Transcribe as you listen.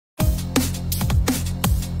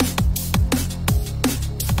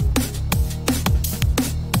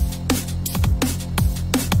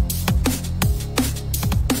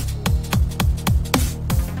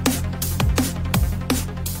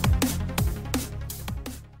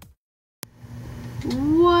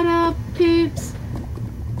What up, peeps?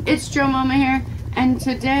 It's JoeMomma here, and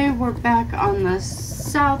today we're back on the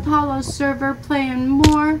South Hollow server playing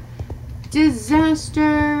more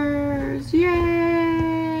disasters.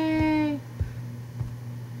 Yay!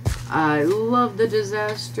 I love the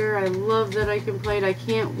disaster. I love that I can play it. I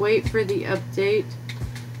can't wait for the update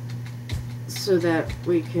so that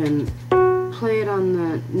we can play it on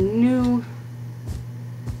the new...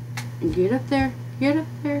 Get up there. Get up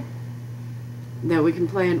there. That we can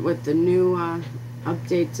play it with the new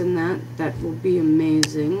updates and that will be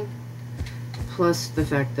amazing. Plus the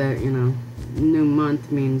fact that, you know, new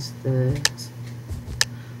month means the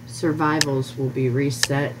survivals will be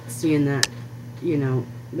reset. Seeing that, you know,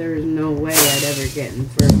 there's no way I'd ever get in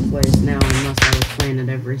first place now unless I was playing it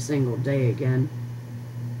every single day again.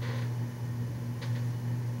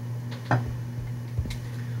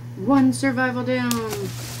 One survival down.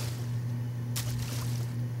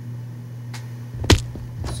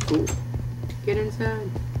 Ooh, get inside.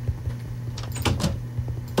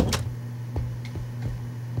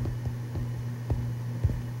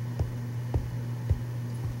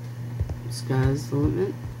 Sky's the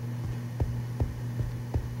limit.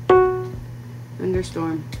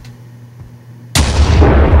 Thunderstorm.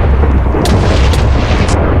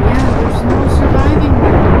 Yeah, there's no surviving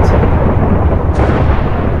that.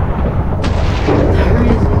 There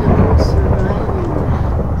is no surviving that.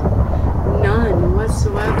 None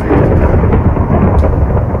whatsoever.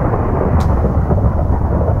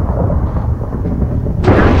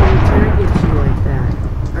 Not when it targets you like that.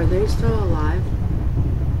 Are they still alive?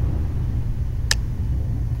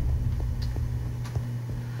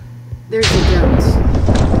 There's the guns.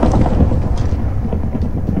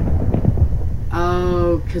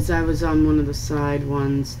 Oh, because I was on one of the side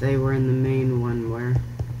ones. They were in the main one where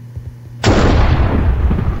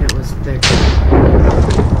it was thicker.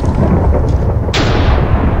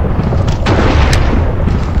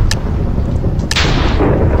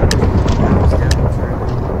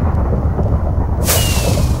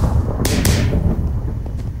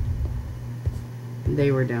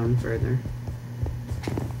 They were down further.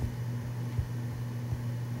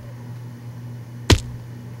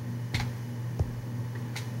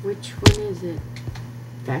 Which one is it?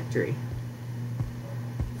 Factory.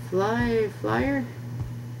 Flyer?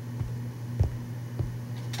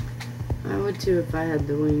 I would too if I had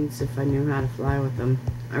the wings, if I knew how to fly with them.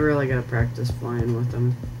 I really gotta practice flying with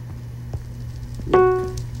them.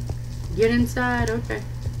 Get inside, okay.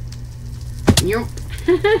 Yup.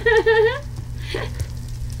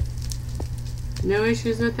 No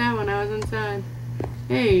issues with that when I was inside.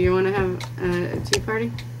 Hey, you want to have a tea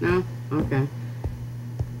party? No? Okay.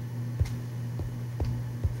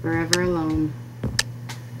 Forever alone.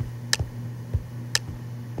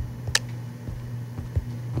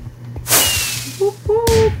 Whoop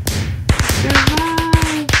whoop!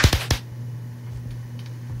 Survive!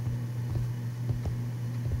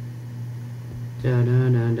 Dun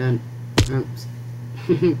dun dun dun. Oops.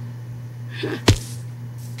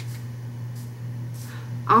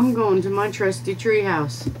 I'm going to my trusty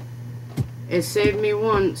treehouse. It saved me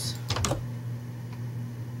once.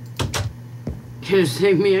 It'll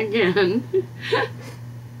save me again.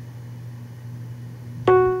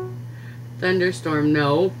 Thunderstorm,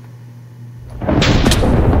 no.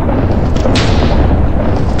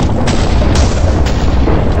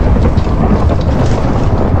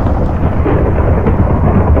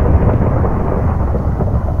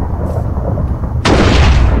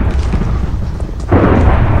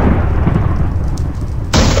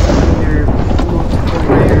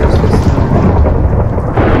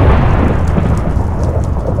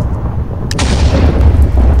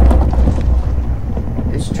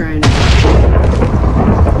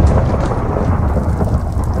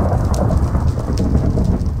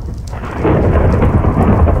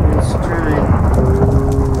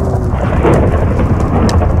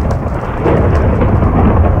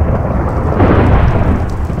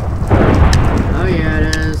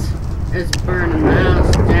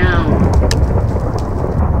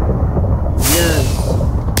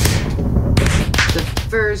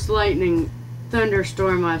 Lightning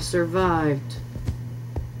thunderstorm I've survived.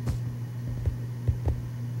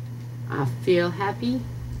 I feel happy.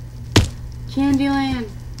 Candyland.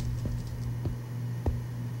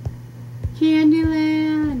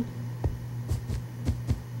 Candyland.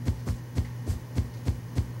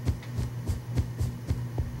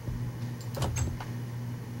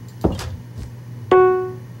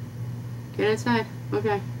 Get inside.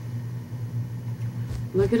 Okay.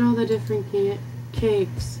 Look at all the different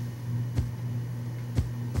cakes.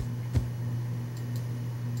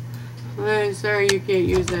 I'm sorry you can't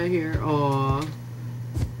use that here. Aww.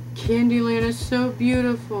 Candyland is so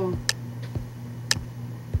beautiful.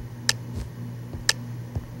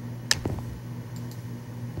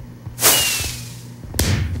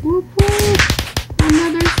 Whoop whoop!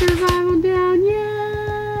 Another survival down,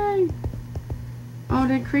 yay! Oh,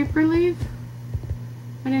 did Creeper leave?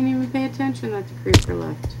 I didn't even pay attention that the Creeper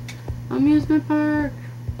left. Amusement park!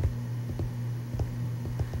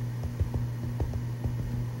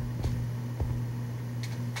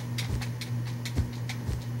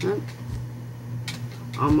 Oh.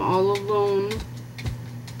 I'm all alone.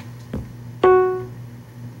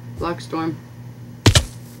 Black Storm.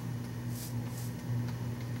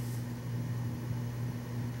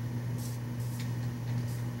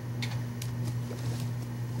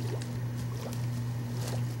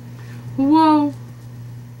 Whoa!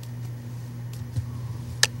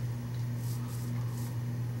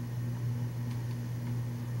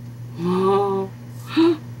 Whoa!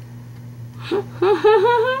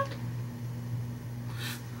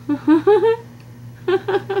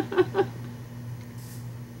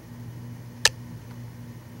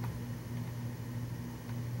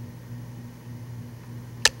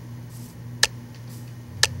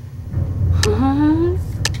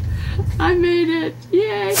 I made it!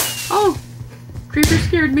 Yay! Oh! Creeper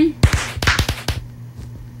scared me.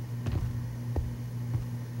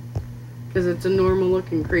 Because it's a normal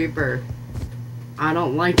looking creeper. I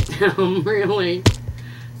don't like them, really.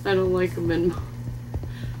 I don't like them in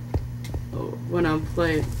when I'm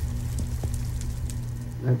playing.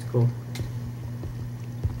 That's cool.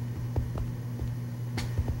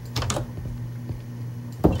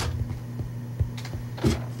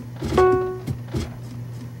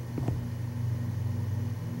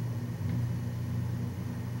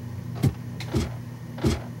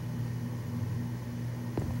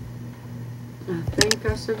 I think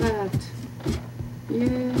I survived.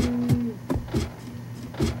 Yay!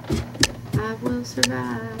 I will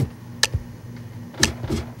survive.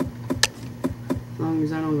 As long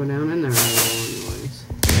as I don't go down in there, I will anyways.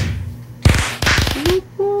 Whoop,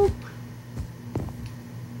 whoop.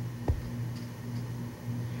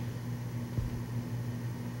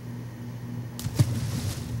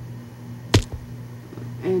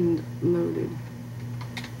 And loaded.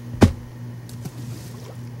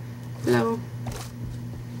 Hello.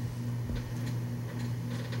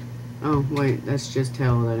 Oh, wait, that's just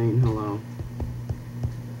hell, that ain't hello.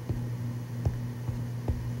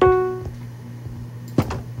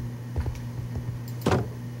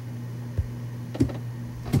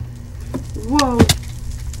 Whoa!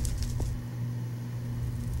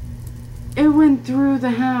 It went through the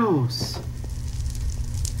house.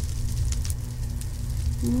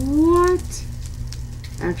 What?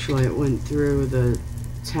 Actually, it went through the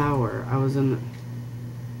tower. I was in the...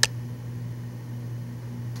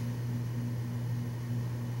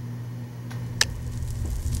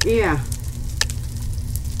 Yeah.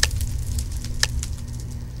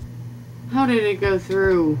 How did it go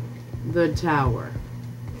through the tower?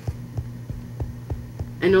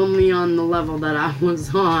 And only on the level that I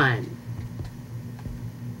was on.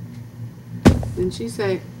 Didn't she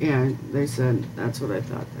say? Yeah, they said. That's what I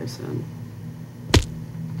thought they said.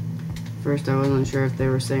 First, I wasn't sure if they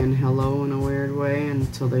were saying hello in a weird way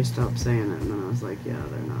until they stopped saying it. And then I was like, yeah,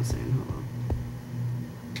 they're not saying hello.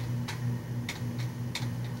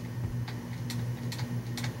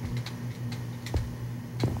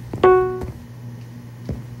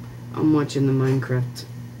 I'm watching the Minecraft,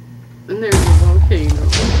 and there's a volcano.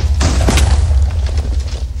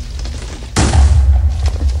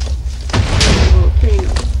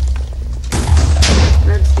 Volcano.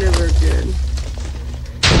 That's never good.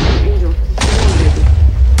 Angel, come on, baby.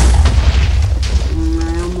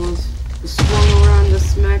 I almost swung around to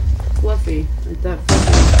smack Fluffy at that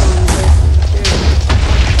fucking falling back on the chair.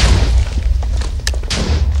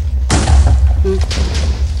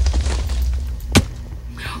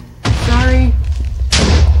 Sorry.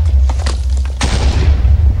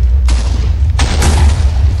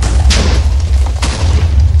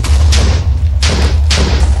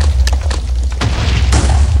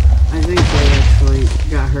 I think they actually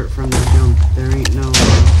got hurt from the jump. There ain't no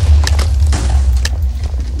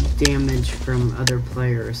damage from other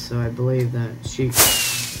players, so I believe that she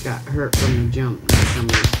got hurt from the jump, not from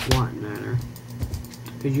the swatting at her.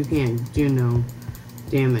 Because you can't do no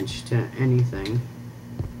damage to anything.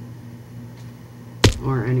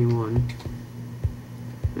 Or anyone.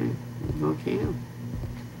 Okay. Volcano.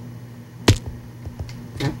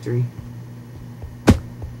 Factory.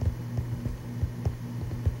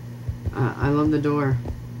 I love the door.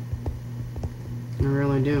 I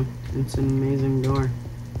really do. It's an amazing door.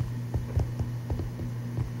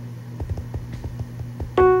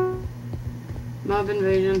 mob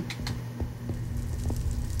invasion.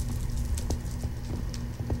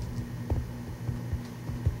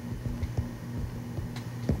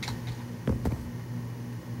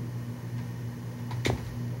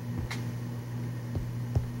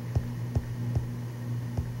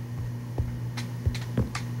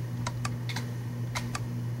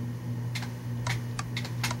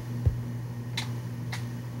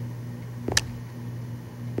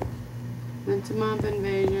 It's a mob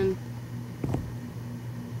invasion.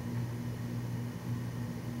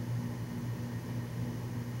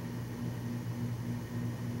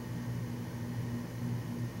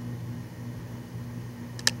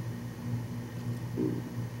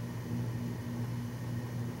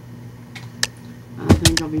 I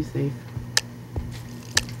think I'll be safe.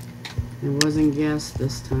 It wasn't gas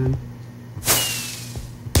this time.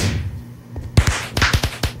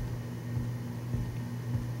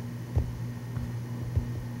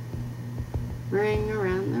 Ring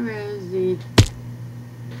around the rosy.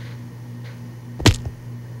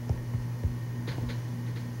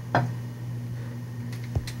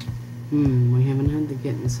 We haven't had to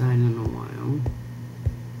get inside in a while.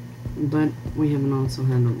 But we haven't also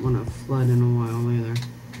had one a flood in a while either.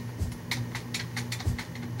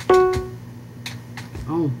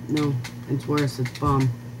 Oh, no. It's worse. It's bomb.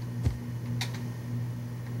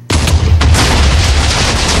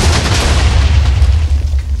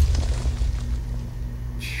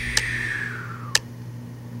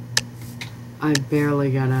 I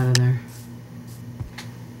barely got out of there.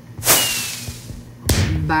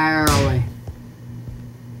 Barely.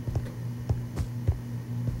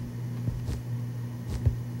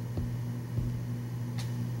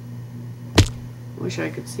 Wish I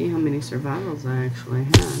could see how many survivals I actually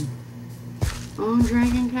had. Oh,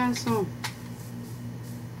 Dragon Castle.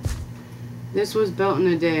 This was built in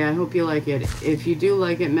a day. I hope you like it. If you do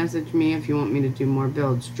like it, message me if you want me to do more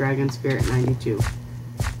builds. Dragon Spirit 92.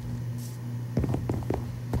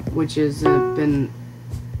 Which has been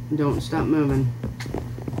Don't Stop Moving.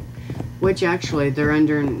 Which actually, they're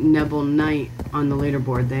under Nebel Knight on the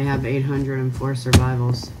leaderboard. They have 804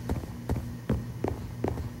 survivals.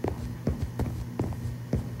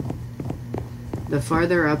 The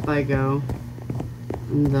farther up I go,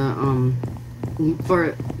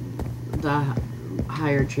 for the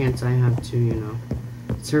higher chance I have to, you know,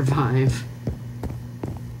 survive.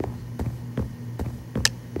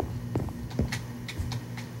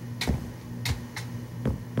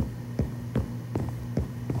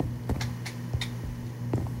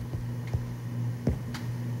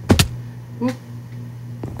 Whoop.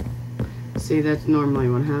 See, that's normally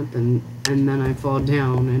what happened, and then I fall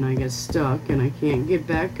down and I get stuck and I can't get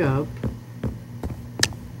back up.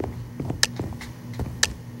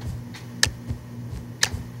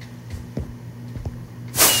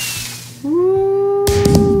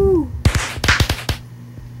 Woo!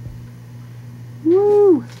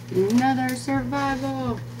 Woo! Another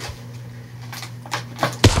survival!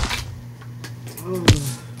 Oh.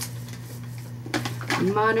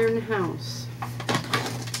 Modern house.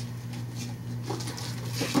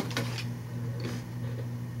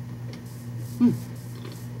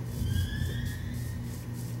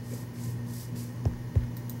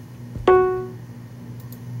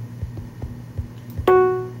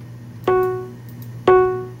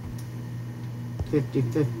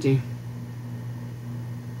 $50-50.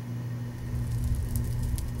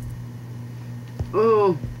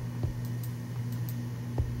 Oh,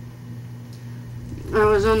 I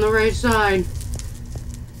was on the right side.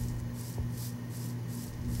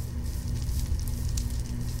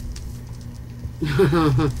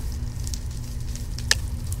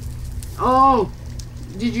 Oh,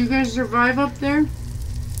 did you guys survive up there?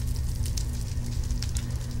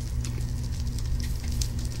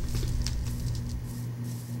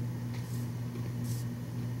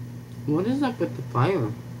 What is up with the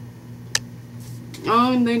fire?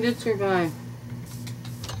 Oh, they did survive.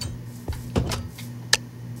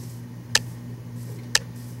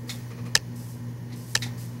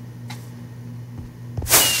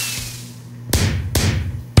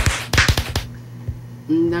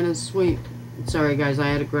 That is sweet. Sorry guys, I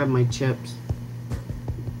had to grab my chips.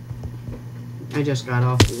 I just got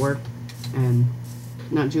off work and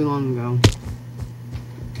not too long ago.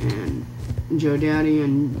 And Joe Daddy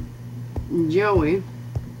and Joey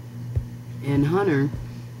and Hunter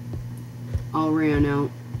all ran out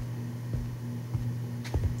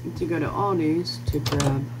to go to Aldi's to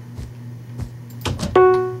grab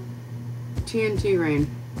TNT Rain.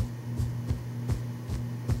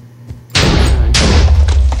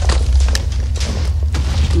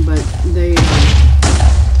 But they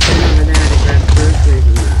were there to grab groceries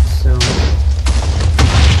and that, so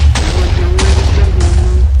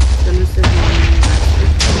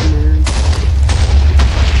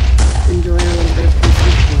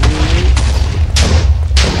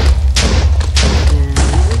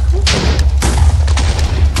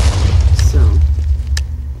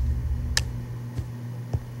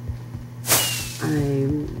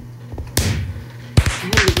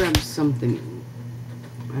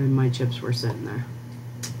chips were sitting there.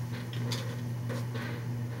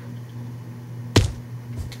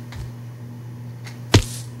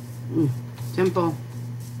 Temple.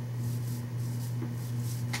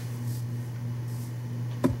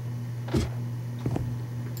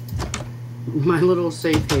 My little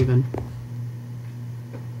safe haven.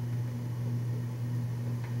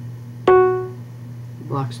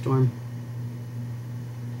 Block storm.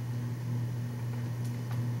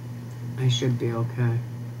 I should be okay.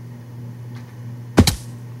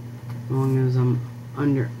 As long as I'm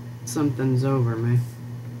under, something's over me.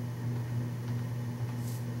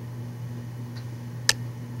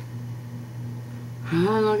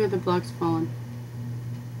 Ah, look at the blocks falling.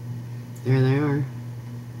 There they are.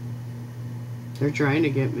 They're trying to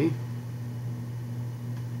get me.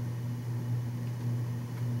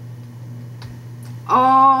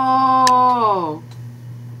 Oh!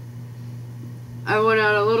 I went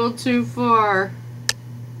out a little too far.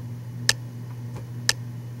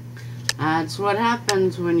 That's what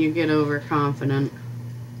happens when you get overconfident.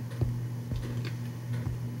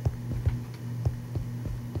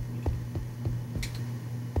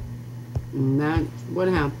 And that's what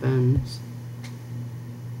happens.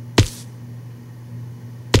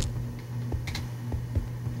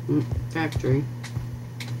 Factory.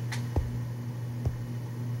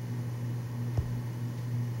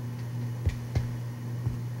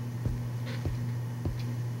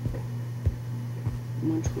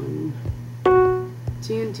 Which one?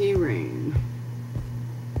 TNT rain.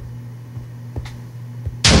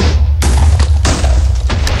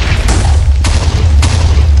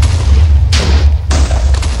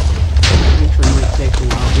 Actually might take a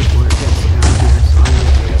while before it gets down here, so I'm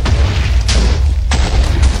gonna do it.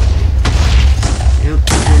 Yep,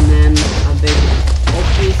 and then a big old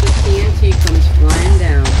piece of TNT comes flying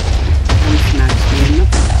down and smacks me in the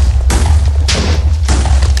face.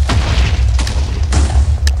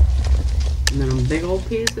 And then a big old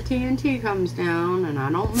piece of TNT comes down and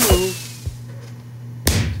I don't move.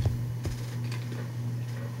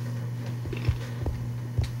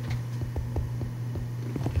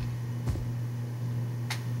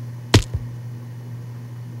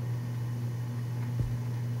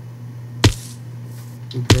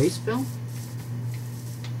 Graceville?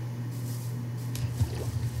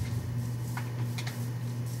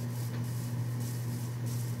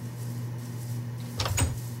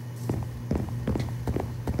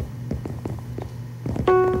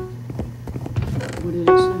 What did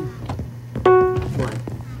it say? Flood.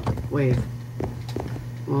 Wave.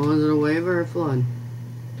 Well, was it a wave or a flood?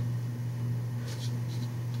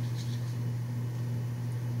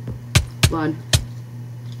 Flood.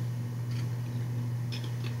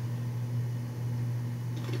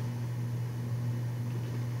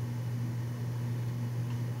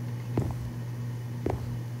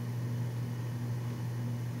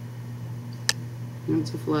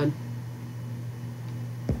 It's a flood.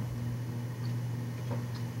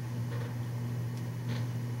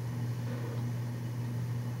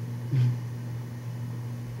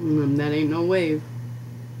 That ain't no wave.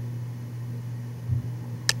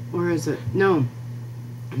 Or is it? No.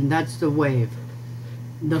 That's the wave.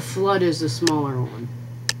 The flood is the smaller one.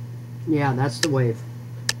 Yeah, that's the wave.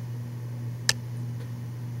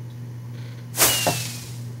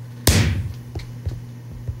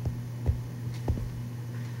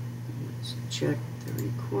 Let's check the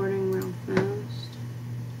recording real fast.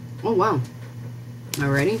 Oh, wow.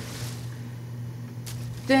 Alrighty.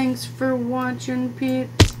 Thanks for watching, peeps.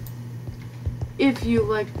 If you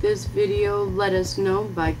liked this video, let us know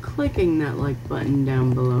by clicking that like button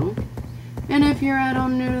down below. And if you're at all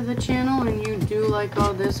new to the channel and you do like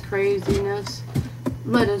all this craziness,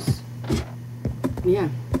 let us, yeah,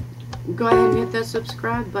 go ahead and hit that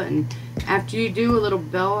subscribe button. After you do, a little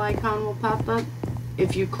bell icon will pop up.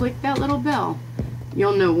 If you click that little bell,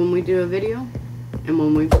 you'll know when we do a video, and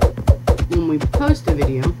when we post a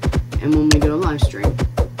video, and when we do a live stream.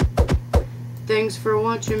 Thanks for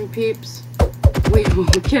watching, peeps. We will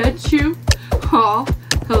catch you all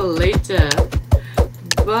later.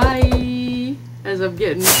 Bye. As I'm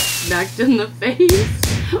getting smacked in the face.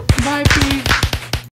 Bye, peeps.